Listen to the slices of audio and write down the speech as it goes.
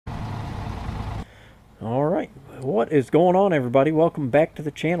Alright, what is going on, everybody? Welcome back to the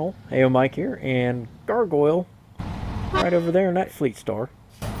channel. Hey, Mike here, and Gargoyle right over there in that Fleet Star.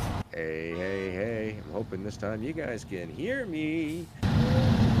 Hey, hey, hey. I'm hoping this time you guys can hear me.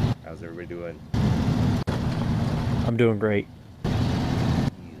 How's everybody doing? I'm doing great.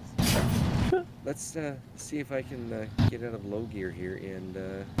 Let's see if I can get out of low gear here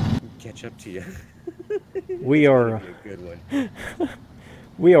and catch up to you. We are It's gonna be a good one.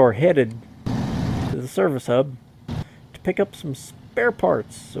 we are headed to the service hub to pick up some spare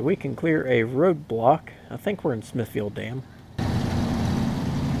parts so we can clear a roadblock. I think we're in Smithfield Dam.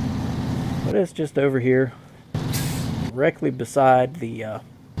 But it's just over here, directly beside the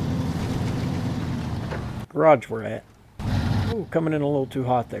garage we're at. Ooh, coming in a little too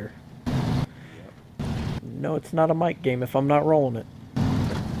hot there. No, it's not a mic game if I'm not rolling it.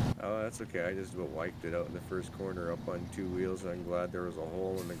 Oh, that's okay. I just about wiped it out in the first corner up on two wheels. I'm glad there was a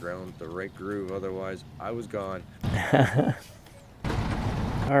hole in the ground with the right groove. Otherwise, I was gone. All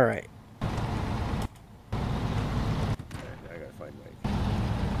right. I gotta find Mike.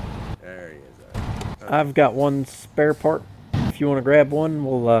 There he is. Okay. I've got one spare part. If you want to grab one,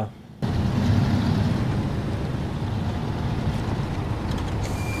 we'll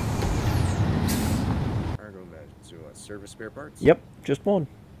Service spare parts? Yep, just one.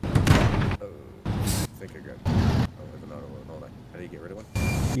 Oh, I think I got. Oh, with an auto load. Hold on. How do you get rid of one?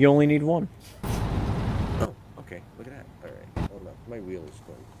 You only need one. Oh, okay. Look at that. All right. Hold on. My wheel is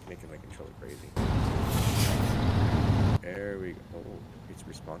going, making my controller crazy. There we go. Oh, it's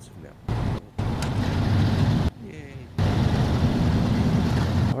responsive now. Yay.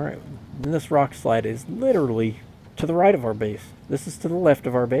 All right. And this rock slide is literally to the right of our base. This is to the left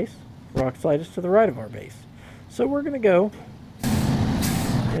of our base. Rock slide is to the right of our base. So we're going to go,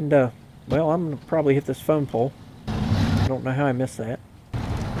 and, well, I'm going to probably hit this phone pole. I don't know how I missed that.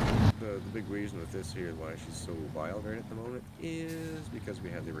 The big reason with this here, why she's so wild right at the moment, is because we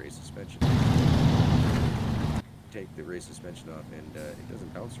have the race suspension. Take the race suspension off, and it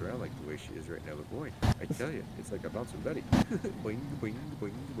doesn't bounce around like the way she is right now. But boy, I tell you, it's like a bouncing Betty. Boing, boing,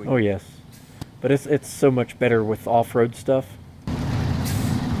 boing, boing. Oh, yes. But it's so much better with off-road stuff.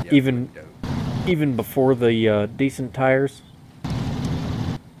 Yep, Even before the decent tires,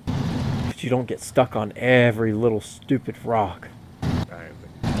 because you don't get stuck on every little stupid rock. I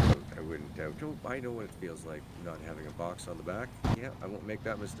wouldn't doubt. I know what it feels like not having a box on the back. Yeah, I won't make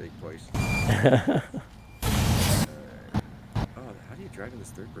that mistake twice. Oh, how do you drive in this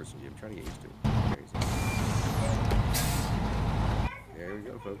third person view? I'm trying to get used to it. Crazy. There we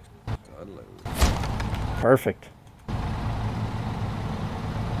go, folks. It's unload. Perfect.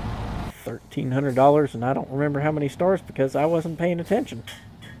 $1,300, and I don't remember how many stars because I wasn't paying attention.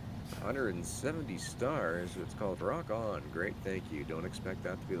 170 stars. It's called Rock On. Great, thank you. Don't expect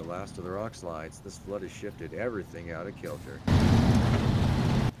that to be the last of the rock slides. This flood has shifted everything out of kilter.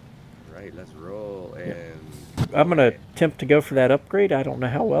 Right, let's roll. And I'm going to attempt to go for that upgrade. I don't know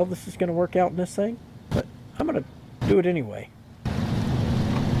how well this is going to work out in this thing, but I'm going to do it anyway.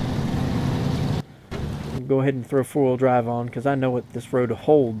 Go ahead and throw four-wheel drive on because I know what this road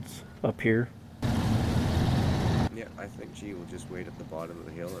holds up here. Yeah, I think G will just wait at the bottom of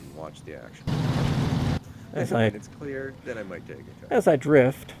the hill and watch the action. As when it's clear, then I might take it. As I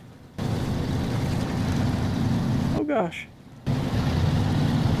drift. Oh gosh.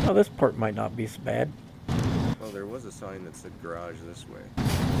 Oh, this part might not be so bad. Well, there was a sign that said garage this way.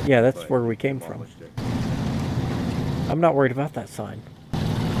 Yeah, that's where we came from. I'm not worried about that sign.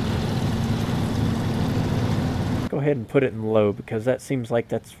 Go ahead and put it in low because that seems like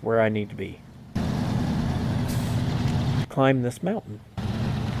that's where I need to be. Climb this mountain.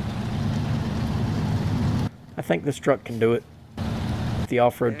 I think this truck can do it with the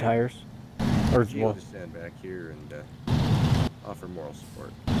off-road tires. Or well, just stand back here and offer moral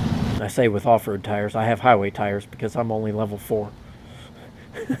support. I say with off-road tires. I have highway tires because I'm only level 4.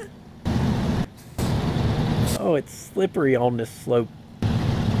 Oh, it's slippery on this slope.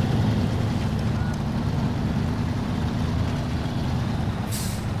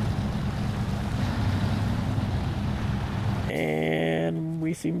 And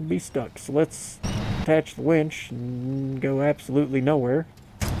we seem to be stuck, so let's attach the winch and go absolutely nowhere.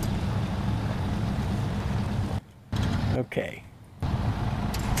 Okay.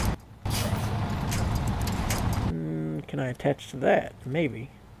 Can I attach to that? Maybe.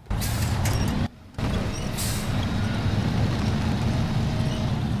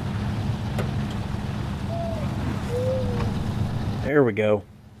 There we go.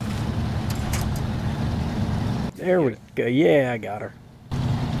 There we go. Yeah, I got her.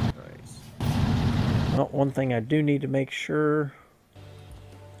 Nice. Well, one thing I do need to make sure...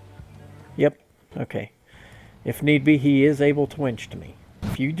 Yep, Okay. If need be, he is able to winch to me.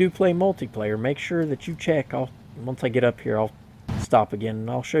 If you do play multiplayer, make sure that you check. Once I get up here, I'll stop again, and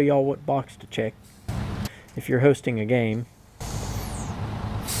I'll show y'all what box to check if you're hosting a game.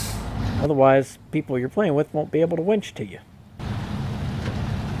 Otherwise, people you're playing with won't be able to winch to you.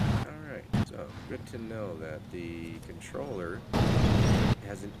 Alright, so good to know that the controller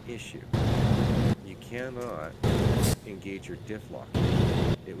has an issue. You cannot engage your diff lock.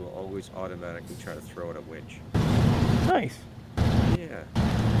 It will always automatically try to throw out a winch. Nice. Yeah.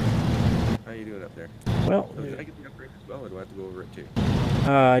 How you doing up there? Well, So did I get the upgrade as well, or do I have to go over it too?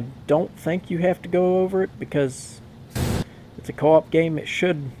 I don't think you have to go over it because it's a co-op game.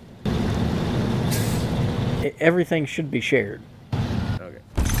 Everything should be shared. Okay.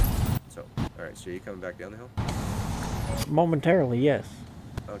 So, alright, so you coming back down the hill? Momentarily, yes.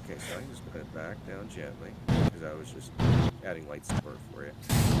 Okay, so I can just put it back down gently, because I was just adding light support for you.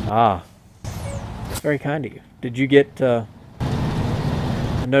 Ah. That's very kind of you. Did you get a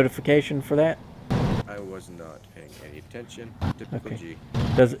notification for that? I was not paying any attention. Typical Okay. G.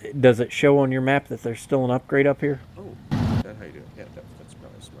 Does it show on your map that there's still an upgrade up here? Oh, is that how you do it? Yeah, that's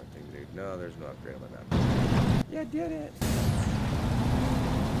probably a smart thing to do. No, there's no upgrade on my map. Yeah, did it.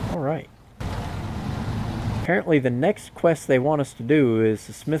 Alright. Apparently the next quest they want us to do is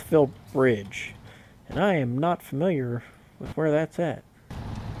the Smithville Bridge. And I am not familiar with where that's at.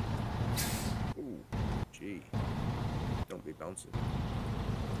 Ooh, gee. Don't be bouncing.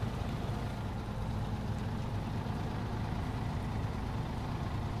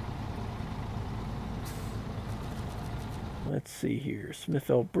 Let's see here.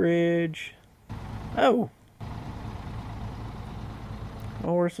 Smithville Bridge. Oh!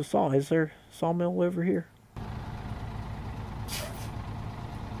 Oh, where's the saw? Is there a sawmill over here?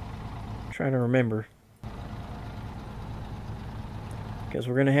 Trying to remember. Because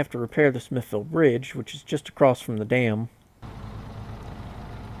we're going to have to repair the Smithville Bridge, which is just across from the dam.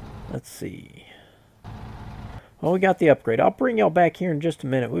 Let's see. Well, we got the upgrade. I'll bring y'all back here in just a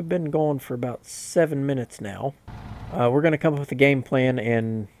minute. We've been going for about 7 minutes now. We're going to come up with a game plan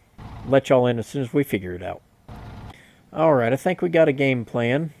and let y'all in as soon as we figure it out. Alright, I think we got a game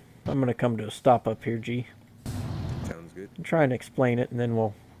plan. I'm going to come to a stop up here, G. Sounds good. I'm trying to explain it, and then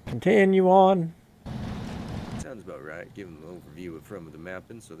we'll continue on. Sounds about right. Give them an overview from the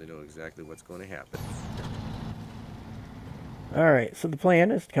mapping so they know exactly what's going to happen. Alright, so the plan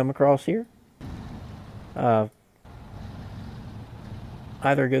is to come across here. Either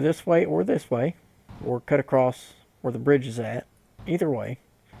go this way, or cut across where the bridge is at. Either way.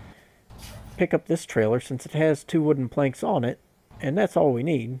 Pick up this trailer since it has 2 wooden planks on it, and that's all we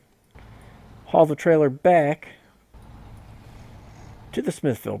need. Haul the trailer back to the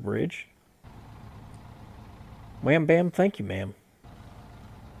Smithville Bridge. Wham bam, thank you ma'am.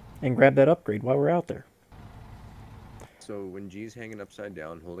 And grab that upgrade while we're out there. So when G's hanging upside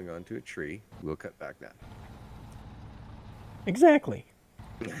down, holding onto a tree, we'll cut back that. Exactly.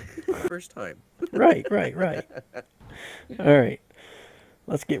 First time. Right. Alright.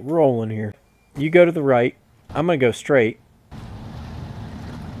 Let's get rolling here. You go to the right. I'm going to go straight.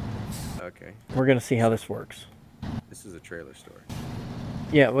 Okay. We're going to see how this works. This is a trailer store.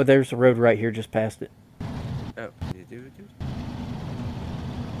 Yeah, well, there's a road right here just past it. Oh, you do it?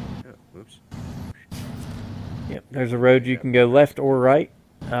 Oh, oops. Yep, there's a road you can go left or right.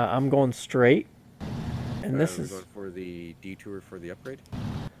 I'm going straight. And this We're is... going for the detour for the upgrade?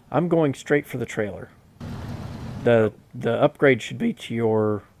 I'm going straight for the trailer. The upgrade should be to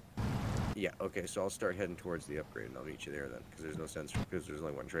your... Yeah, okay, so I'll start heading towards the upgrade and I'll meet you there then, because there's no sense, because there's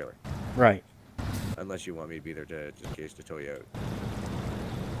only one trailer. Right. Unless you want me to be there to, just in case, to tow you out.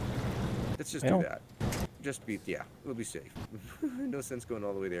 Let's just do that. Just be, yeah, we'll be safe. No sense going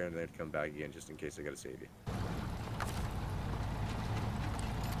all the way there and then come back again just in case I gotta save you.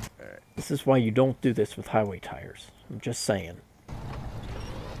 Alright. This is why you don't do this with highway tires. I'm just saying.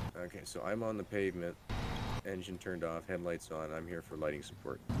 Okay, so I'm on the pavement, engine turned off, headlights on, I'm here for lighting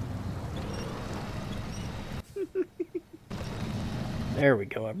support. There we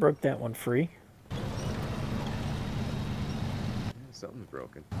go, I broke that one free. Something's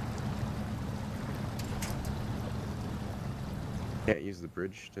broken. Can't use the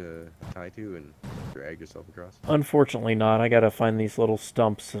bridge to tie to and drag yourself across? Unfortunately not. I gotta find these little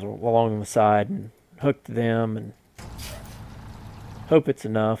stumps along the side and hook to them and hope it's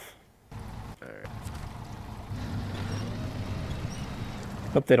enough. Alright.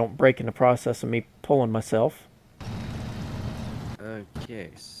 Hope they don't break in the process of me pulling myself.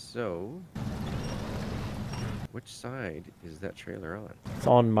 Okay, so... which side is that trailer on? It's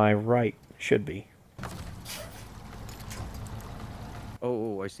on my right, should be.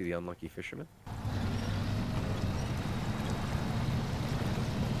 Oh, I see the unlucky fisherman.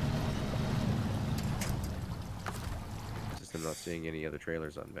 I'm not seeing any other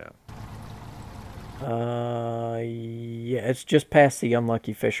trailers on map. Yeah, it's just past the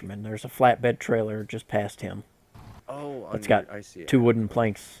Unlucky Fisherman. There's a flatbed trailer just past him. Oh, It's got I see it. 2 wooden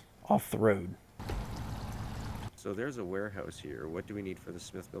planks off the road. So there's a warehouse here. What do we need for the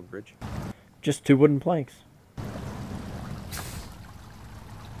Smithville Bridge? Just 2 wooden planks. Alright,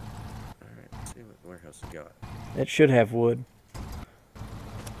 let's see what the warehouse has got. It should have wood.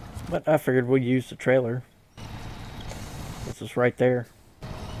 But I figured we'd use the trailer. This is right there.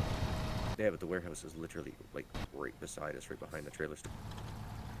 Yeah, but the warehouse is literally, like, right beside us, right behind the trailer.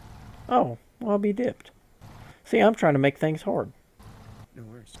 Oh, well, I'll be dipped. See, I'm trying to make things hard. No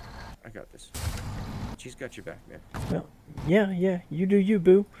worries. I got this. She's got your back, man. Well, yeah, you do you,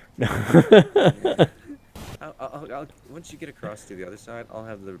 boo. I'll, once you get across to the other side, I'll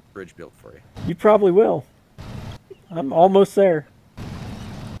have the bridge built for you. You probably will. I'm almost there.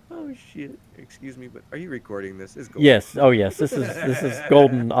 Oh shit! Excuse me, but are you recording this? It's golden. Yes. Oh yes. This is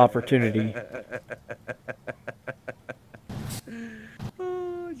golden opportunity.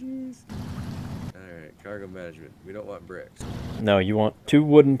 Oh jeez. All right, cargo management. We don't want bricks. No, you want 2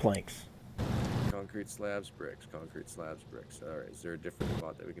 wooden planks. Concrete slabs, bricks. Concrete slabs, bricks. All right. Is there a different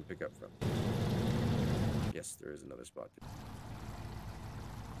spot that we can pick up from? Yes, there is another spot.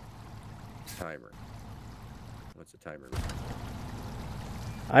 Timer. What's a timer?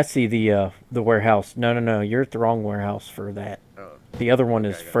 I see the warehouse. No. You're at the wrong warehouse for that. Oh. The other one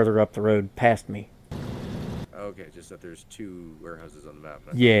Okay, is further up the road past me. Okay, just that there's 2 warehouses on the map.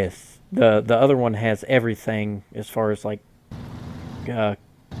 Yes. The other one has everything as far as like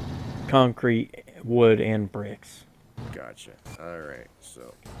concrete, wood, and bricks. Gotcha. All right.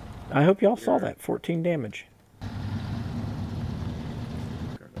 So. I hope y'all saw that. 14 damage.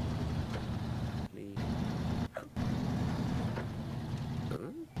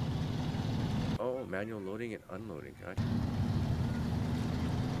 Oh, manual loading and unloading. Gotcha.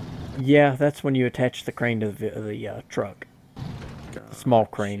 Yeah, that's when you attach the crane to the truck. The small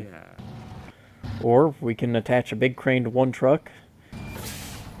crane. Yeah. Or we can attach a big crane to one truck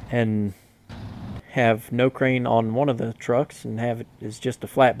and have no crane on one of the trucks and have it as just a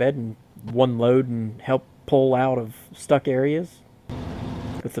flatbed and one load and help pull out of stuck areas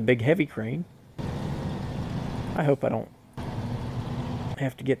with the big heavy crane. I hope I don't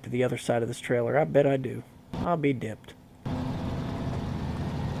have to get to the other side of this trailer. I bet I do. I'll be dipped.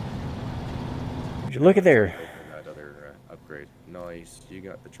 Would you look at there? That other upgrade. Nice. You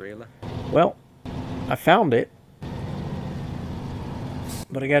got the trailer? Well, I found it,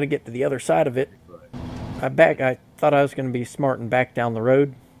 but I got to get to the other side of it. I thought I was going to be smart and back down the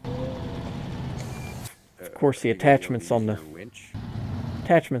road. Of course, the attachment's on the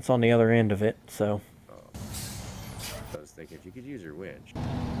other end of it, so. Oh. I was thinking if you could use your winch.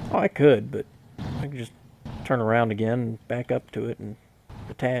 Oh, I could, but I could just turn around again and back up to it and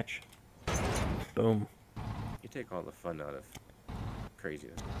attach. Boom. You take all the fun out of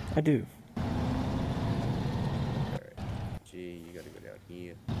craziness. I do. Alright. Gee, you gotta go down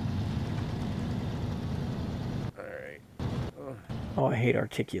here. Alright. Oh. Oh, I hate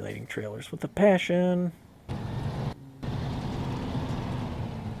articulating trailers with a passion.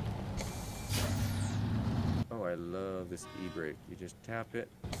 Oh, I love this e-brake. You just tap it,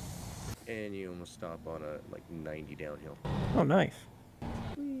 and you almost stop on a, like, 90 downhill. Oh, nice.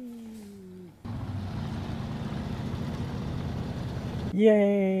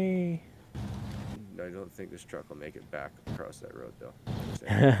 Yay! I don't think this truck will make it back across that road, though.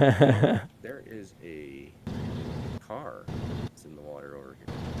 There is a car that's in the water over here.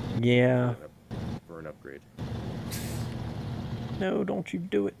 Yeah. For an upgrade. No, don't you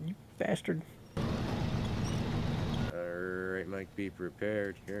do it, you bastard. Alright, Mike, be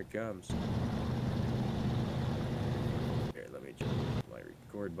prepared. Here it comes. Here, let me just my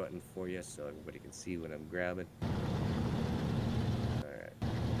record button for you so everybody can see what I'm grabbing. Alright.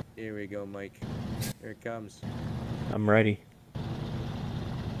 Here we go, Mike. Here it comes. I'm ready.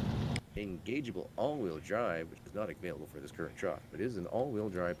 Engageable all-wheel drive, which is not available for this current truck, but is an all-wheel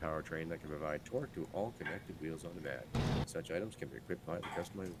drive powertrain that can provide torque to all connected wheels on the van. Such items can be equipped by the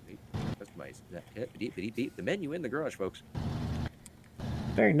the menu in the garage, folks.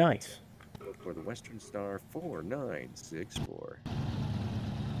 Very nice. For the Western Star 4964.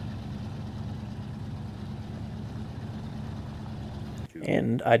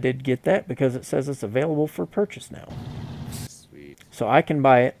 And I did get that because it says it's available for purchase now. Sweet. So I can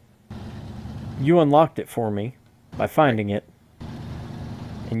buy it. You unlocked it for me by finding it.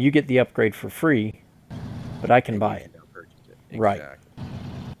 And you get the upgrade for free, but I can buy it. Right.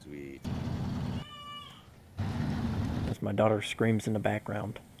 Sweet. As my daughter screams in the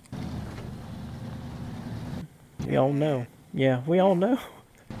background. We all know. Yeah, we all know.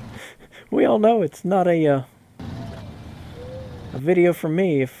 We all know it's not a video from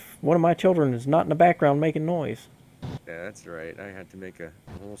me if one of my children is not in the background making noise. Yeah, that's right. I had to make a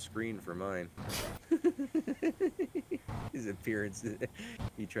whole screen for mine. His appearance,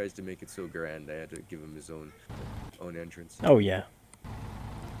 he tries to make it so grand. I had to give him his own entrance. Oh yeah.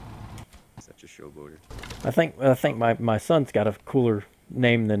 Such a showboater. I think my son's got a cooler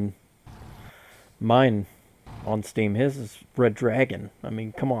name than mine on Steam. His is Red Dragon. I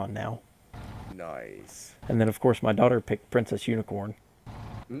mean, come on now. Nice. And then of course my daughter picked Princess Unicorn.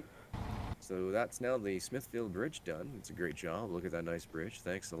 So that's now the Smithfield Bridge done. It's a great job. Look at that nice bridge.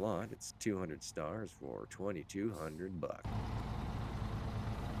 Thanks a lot. It's 200 stars for 2,200 bucks.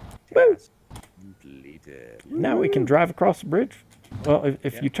 Woo! Task completed. Now we can drive across the bridge. Well,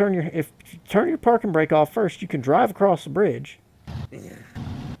 if you turn your parking brake off first, you can drive across the bridge.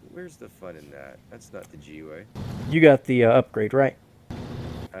 Where's the fun in that? That's not the G-way. You got the upgrade, right?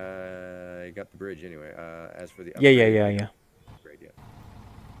 I got the bridge anyway. As for the upgrade, Yeah. Upgrade, yeah.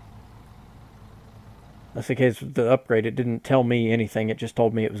 That's the case with the upgrade. It didn't tell me anything. It just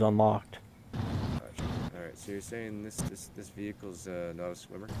told me it was unlocked. Gotcha. All right. So you're saying this vehicle's not a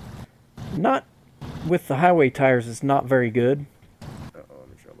swimmer? Not with the highway tires. It's not very good. Uh-oh,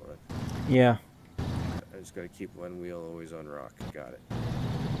 I'm in trouble. Right? Yeah. I just got to keep one wheel always on rock. Got it.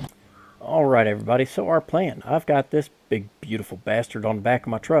 All right, everybody. So our plan. I've got this big, beautiful bastard on the back of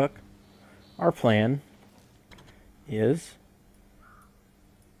my truck. Our plan is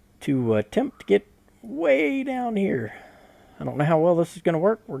to attempt to get way down here. I don't know how well this is going to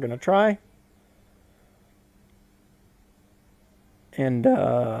work. We're going to try. And,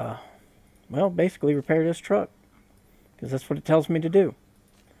 well, basically repair this truck. Because that's what it tells me to do.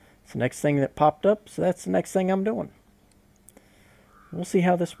 It's the next thing that popped up, so that's the next thing I'm doing. We'll see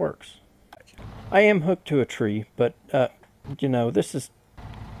how this works. I am hooked to a tree, but, you know, this is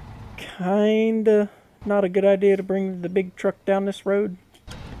kinda not a good idea to bring the big truck down this road.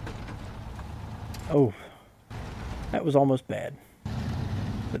 Oh, that was almost bad.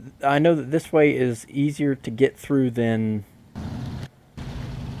 But I know that this way is easier to get through than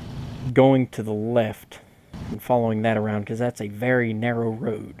going to the left and following that around, because that's a very narrow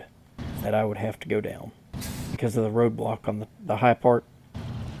road that I would have to go down because of the roadblock on the high part.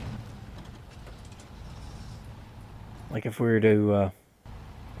 Like if we were to,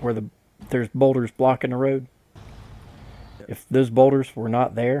 where there's boulders blocking the road. If those boulders were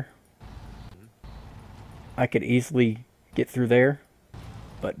not there, I could easily get through there.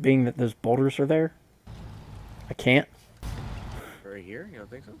 But being that those boulders are there, I can't. Right here? You don't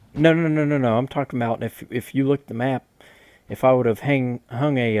think so? No. I'm talking about if you look at the map, if I would have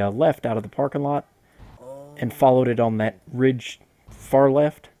hung a left out of the parking lot and followed it on that ridge far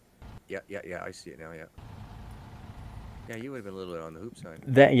left. Yeah. I see it now. Yeah. Yeah, you would have been a little bit on the hoop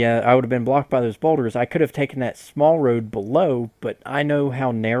side. I would have been blocked by those boulders. I could have taken that small road below, but I know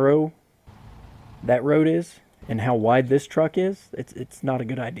how narrow that road is and how wide this truck is. It's not a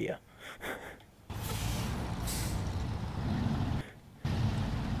good idea.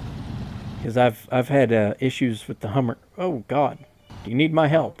 Because I've had issues with the Hummer. Oh God, do you need my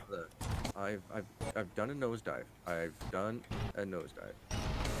help? I've done a nosedive.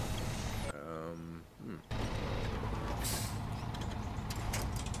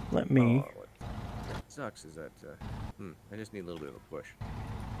 Let me. What sucks is that I just need a little bit of a push.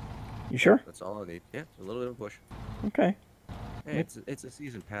 You sure? That's all I need. Yeah, a little bit of a push. Okay. Hey, it's a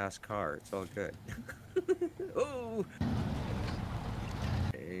season pass car. It's all good. Oh.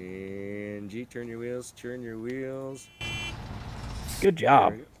 And G, turn your wheels. Turn your wheels. Good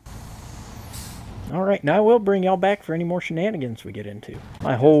job. All right, now I will bring y'all back for any more shenanigans we get into.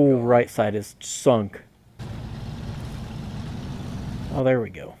 My whole right side is sunk. Oh, there we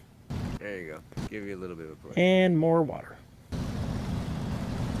go. There you go. Give you a little bit of a push. And more water.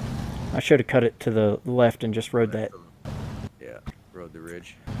 I should have cut it to the left and just rode that. Yeah, rode the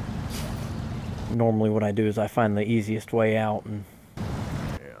ridge. Normally what I do is I find the easiest way out. And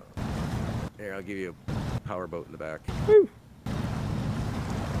yeah. Here, I'll give you a power boat in the back. Woo.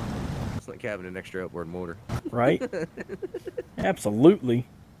 It's like having an extra outboard motor. Right? Absolutely.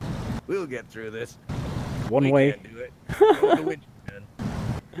 We'll get through this. One way. Can't do it. Oh, the wind can.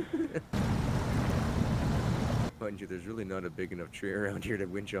 Mind you, there's really not a big enough tree around here to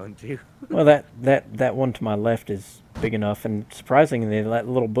winch onto. Well, that one to my left is big enough, and surprisingly, that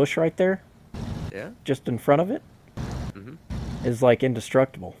little bush right there, yeah, just in front of it, is like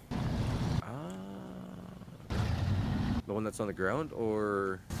indestructible. The one that's on the ground,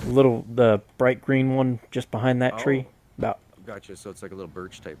 or The bright green one just behind that tree. About. Gotcha. So it's like a little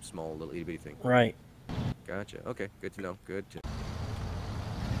birch type, small, little itty bitty thing. Right. Gotcha. Okay, good to know. Good to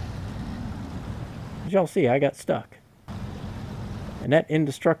As y'all see, I got stuck. And that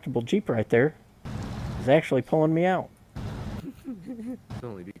indestructible Jeep right there is actually pulling me out. It's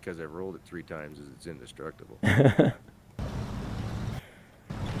only because I rolled it 3 times as it's indestructible.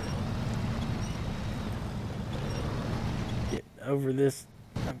 Get over this.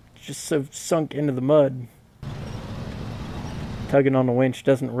 I'm just so sunk into the mud. Tugging on the winch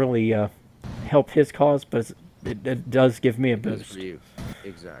doesn't really help his cause, but it does give me a It does boost. for you.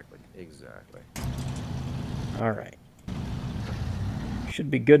 Exactly. Exactly. Alright.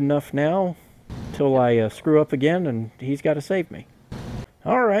 Should be good enough now till I screw up again and he's got to save me.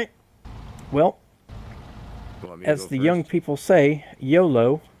 Alright. Well, You want me to as go the first? young people say,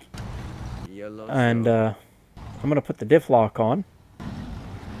 YOLO. Yellow. And so- I'm going to put the diff lock on.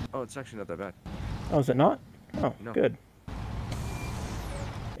 Oh, it's actually not that bad. Oh, is it not? Oh, No. good.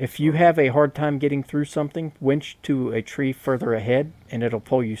 If you have a hard time getting through something, winch to a tree further ahead, and it'll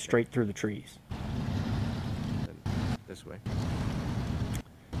pull you straight through the trees. Then this way.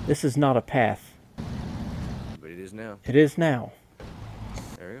 This is not a path. But it is now. It is now.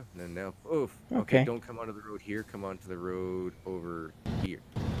 There we go. And then now, oof. Okay. Don't come onto the road here. Come onto the road over here.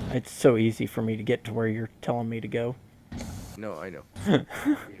 It's so easy for me to get to where you're telling me to go. No, I know. You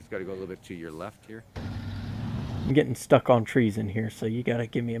just got to go a little bit to your left here. I'm getting stuck on trees in here, so you got to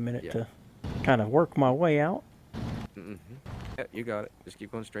give me a minute Yeah. to kind of work my way out. Mm-hmm. Yeah, you got it. Just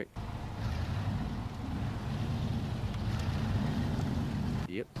keep going straight.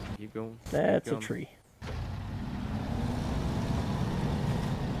 Yep. Keep going. Keep That's a going. tree.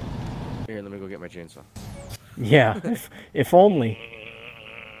 Here, let me go get my chainsaw. Yeah, if only.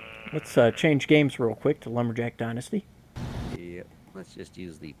 Let's change games real quick to Lumberjack Dynasty. Yep. Let's just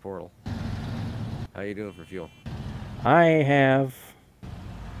use the portal. How you doing for fuel? I have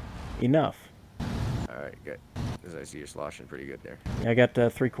enough. Alright, good. As I see you're sloshing pretty good there. I got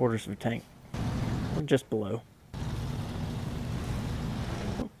 3/4 of a tank. Or just below.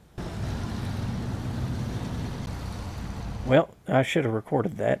 Well, I should have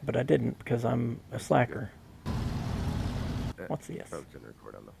recorded that, but I didn't because I'm a slacker. What's this? Probably didn't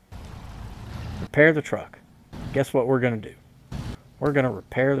record on though. Repair the truck. Guess what we're going to do? We're going to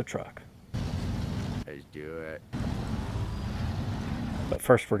repair the truck. Let's do it. But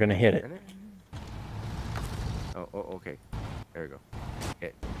first we're going to hit it. Oh, okay. There we go.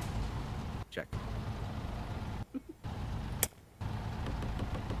 Hit. Check.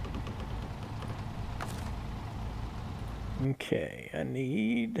 Okay, I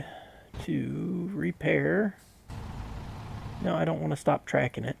need to repair. No, I don't want to stop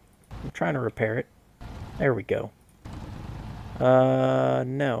tracking it. I'm trying to repair it. There we go.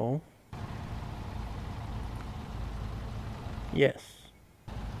 No. Yes.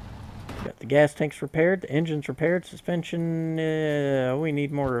 Got the gas tanks repaired, the engine's repaired, suspension, we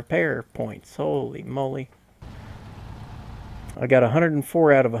need more repair points. Holy moly. I got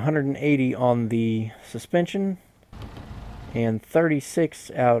 104 out of 180 on the suspension, and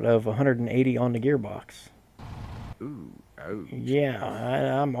 36 out of 180 on the gearbox. Ooh, ouch.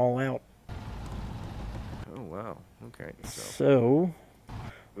 Yeah, I'm all out. Oh, wow. Okay. So,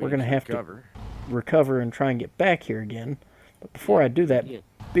 we're going to have cover. to recover and try and get back here again. But before I do that,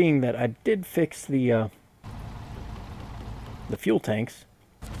 being that I did fix the fuel tanks.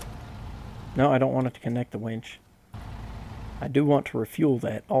 No, I don't want it to connect the winch. I do want to refuel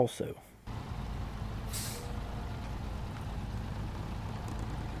that also.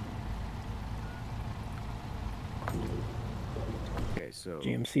 Okay, so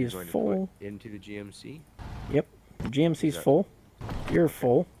GMC you're is going to full. put into the GMC. Yep, the GMC's that- full. You're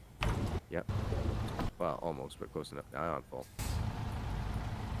full. Yep. Well, almost, but close enough. Now I'm full.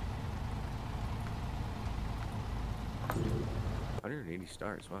 $180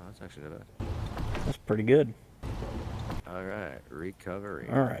 stars. Wow, that's actually not bad. That's pretty good. All right, recovery.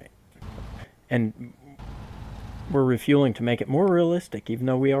 All right. And we're refueling to make it more realistic, even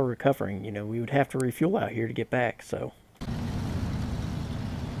though we are recovering. You know, we would have to refuel out here to get back, so.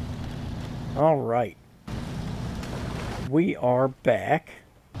 All right. We are back.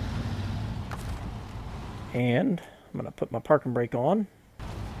 And I'm going to put my parking brake on.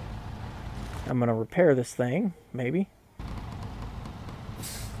 I'm going to repair this thing, maybe.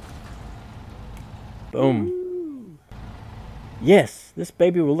 Boom. Yes, this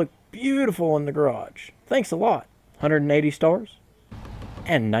baby will look beautiful in the garage. Thanks a lot. 180 stars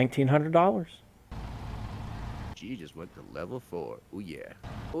and $1,900. G just went to level 4. Oh yeah.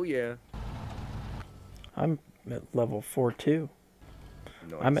 Oh yeah. I'm at level 4 too.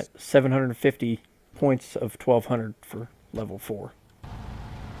 Nice. I'm at 750 points of 1,200 for level 4.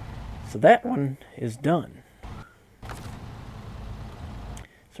 So that one is done. Is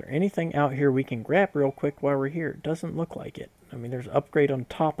there anything out here we can grab real quick while we're here? It doesn't look like it. I mean, there's an upgrade on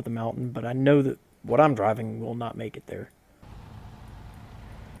top of the mountain, but I know that what I'm driving will not make it there.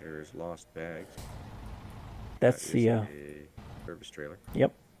 There's lost bags. That's That the is a service trailer.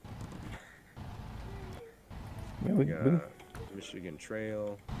 Yep. Yeah, We got Michigan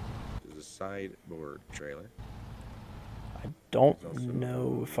Trail. There's a sideboard trailer. I don't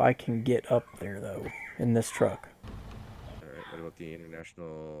know if I can get up there though in this truck. All right. What about the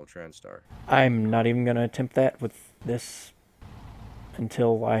International Transstar? I'm not even going to attempt that with this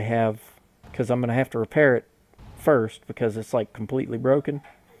until I have, because I'm going to have to repair it first because it's like completely broken.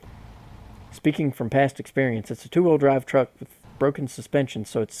 Speaking from past experience, it's a two-wheel drive truck with broken suspension,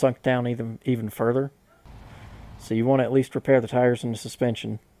 so it's sunk down even further. So you want to at least repair the tires and the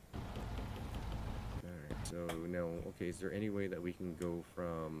suspension. Alright, so now, okay, is there any way that we can go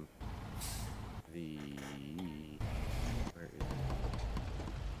from the... Where is it?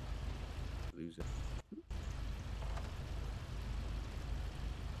 Lose it.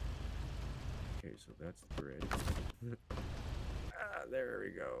 Okay, so that's the bridge. There we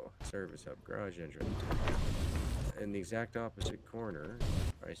go. Service hub, garage entrance. In the exact opposite corner,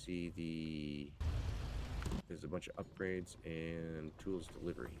 I see there's a bunch of upgrades and tools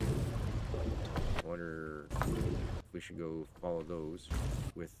delivery. I wonder if we should go follow those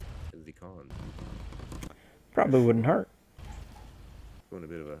with the con. Probably wouldn't hurt. Going a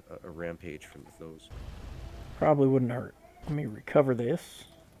bit of a rampage from those. Probably wouldn't hurt. Let me recover this.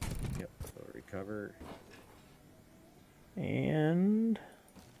 Yep, so recover. And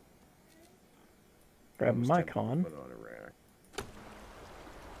grab my con. Put on a rack.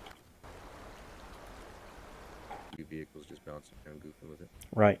 Two vehicles just bouncing around, goofing with it.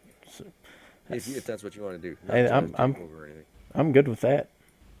 Right. So if that's what you want to do. Hey, I'm good with that.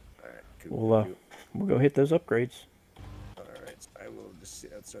 All right, cool. We'll go hit those upgrades. All right, so I will just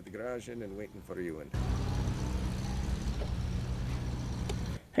sit outside the garage and waiting for you. And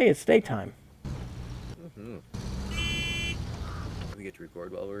hey, it's daytime. mm-hmm. We get to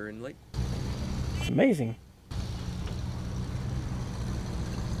record while we're in late. It's amazing.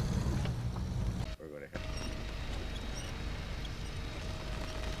 We're going to have...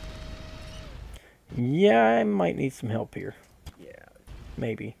 Yeah, I might need some help here. Yeah.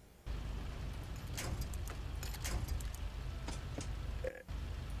 Maybe.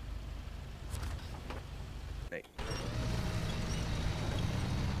 Hey.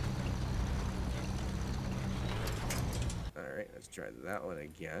 Alright, let's try that one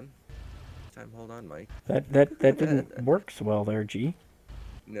again. Time, hold on, Mike. That didn't work so well there, G.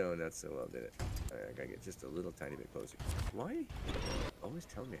 No, not so well, did it? I gotta get just a little tiny bit closer. Why? Always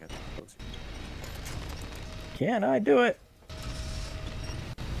tell me I have to get closer. Can I do it?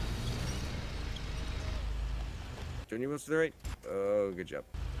 Turn your wheels to the right. Oh, good job.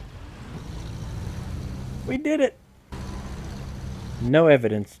 We did it. No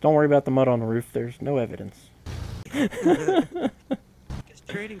evidence. Don't worry about the mud on the roof. There's no evidence. Just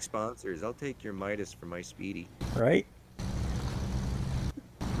trading sponsors. I'll take your Midas for my Speedy. Right?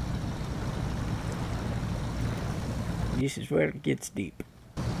 This is where it gets deep.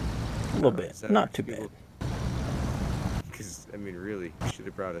 A little bit. Not too bad. Because, I mean, really, you should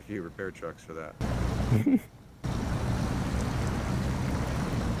have brought a few repair trucks for that.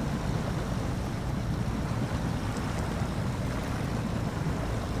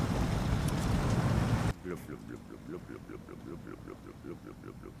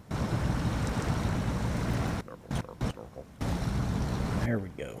 There we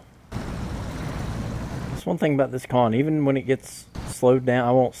go. That's one thing about this con. Even when it gets slowed down,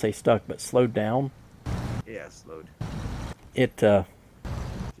 I won't say stuck, but slowed down. Yeah, slowed. It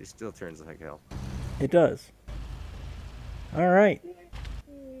still turns like hell. It does. Alright.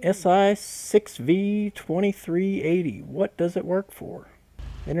 SI 6V 2380. What does it work for?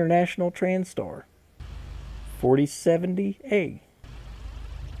 International Transstar. 4070A.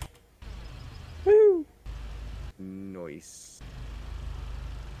 Woo! Nice.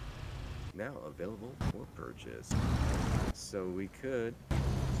 Now available for purchase. So we could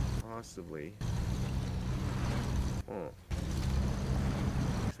possibly... So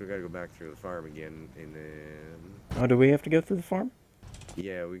we gotta go back through the farm again, and then... Oh, do we have to go through the farm?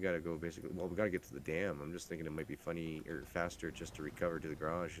 Yeah, we gotta go basically... Well, we gotta get to the dam. I'm just thinking it might be funny, or faster, just to recover to the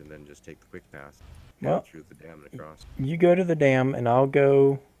garage and then just take the quick path down through the dam and across. You go to the dam, and I'll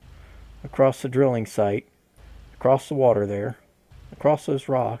go across the drilling site, across the water there, across those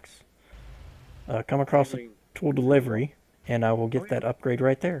rocks, come across the tool delivery, and I will get that upgrade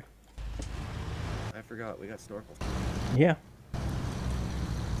right there. I forgot, we got snorkels. Yeah.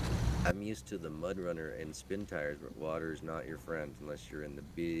 I'm used to the mud runner and spin tires, but water is not your friend unless you're in the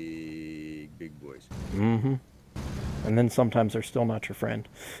big boys. Mm-hmm. And then sometimes they're still not your friend.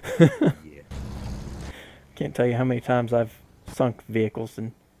 Yeah. Can't tell you how many times I've sunk vehicles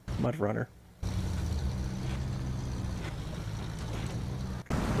in mud runner.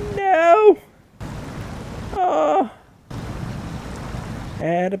 No! Oh!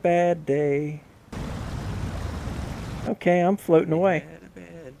 Had a bad day. Okay, I'm floating away. Had a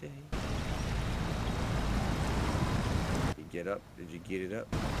bad day. You get up? Did you get it up?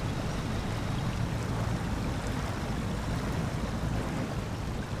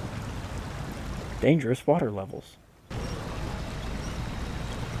 Dangerous water levels.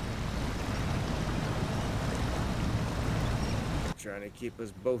 Trying to keep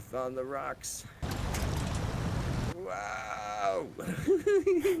us both on the rocks. Wow!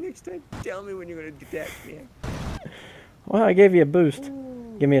 Next time, tell me when you're going to detach me. Well, I gave you a boost.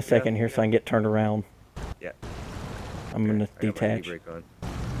 Ooh. Give me a second here so I can get turned around. Yeah. I'm going to I got my detach. e-brake on.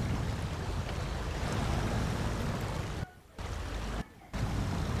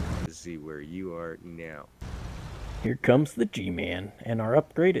 Let's see where you are now. Here comes the G-Man, and our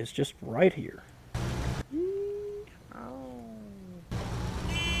upgrade is just right here. Woo! Oh,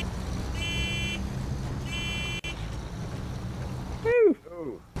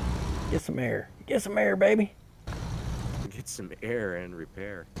 Get some air. Get some air, baby. get some air and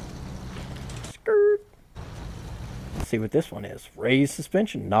repair. Skirt. Let's see what this one is. Raised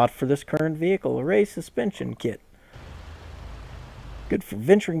suspension. Not for this current vehicle. A raised suspension kit. Good for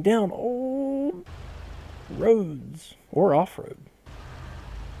venturing down old roads or off-road.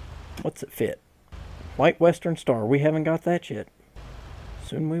 What's it fit? White Western Star. We haven't got that yet.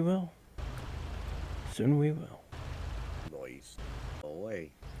 Soon we will. Soon we will. Noise.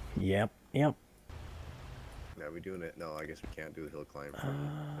 Away. Yep, yep. Are we doing it? No, I guess we can't do the hill climb.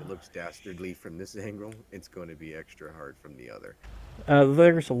 It looks dastardly from this angle. It's going to be extra hard from the other.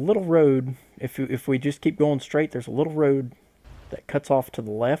 There's a little road. If we just keep going straight, there's a little road that cuts off to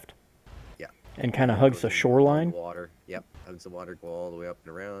the left. Yeah. And kind of hugs the shoreline. Water. Yep. Hugs the water, go all the way up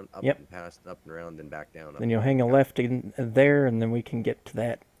and around, up Yep. and past, up and around, then back down. Then you'll hang a left in there, and then we can get to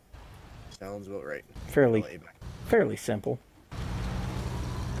that. Sounds about right. Fairly simple.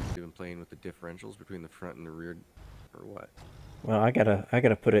 You've been playing with the differentials between the front and the rear, or what? Well, I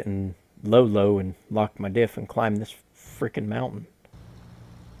gotta put it in low and lock my diff and climb this freaking mountain.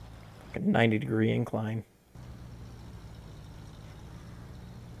 Like a 90-degree incline.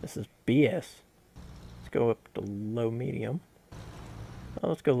 This is BS. Let's go up to low medium. Oh,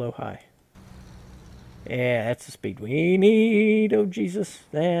 let's go low high. Yeah, that's the speed we need. Oh, Jesus.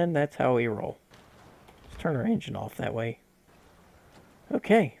 And that's how we roll. Let's turn our engine off that way.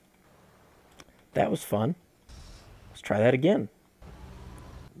 Okay. That was fun. Let's try that again.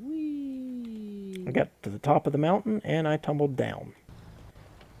 Whee! I got to the top of the mountain and I tumbled down.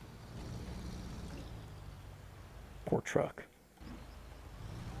 Poor truck.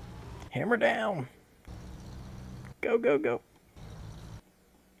 Hammer down. Go, go, go.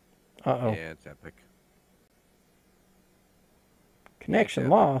 Uh-oh. Yeah, it's epic. Connection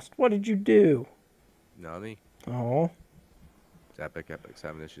epic. lost. What did you do? Not me. Oh. It's epic. Epic's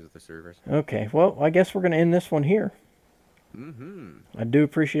having issues with the servers. Okay, well, I guess we're going to end this one here. I do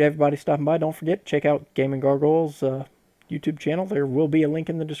appreciate everybody stopping by. Don't forget, check out GaminGargoyle's YouTube channel. There will be a link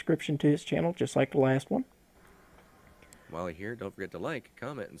in the description to his channel, just like the last one. While you're here, don't forget to like,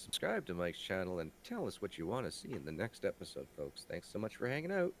 comment, and subscribe to Mike's channel, and tell us what you want to see in the next episode, folks. Thanks so much for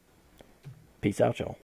hanging out. Peace out, y'all.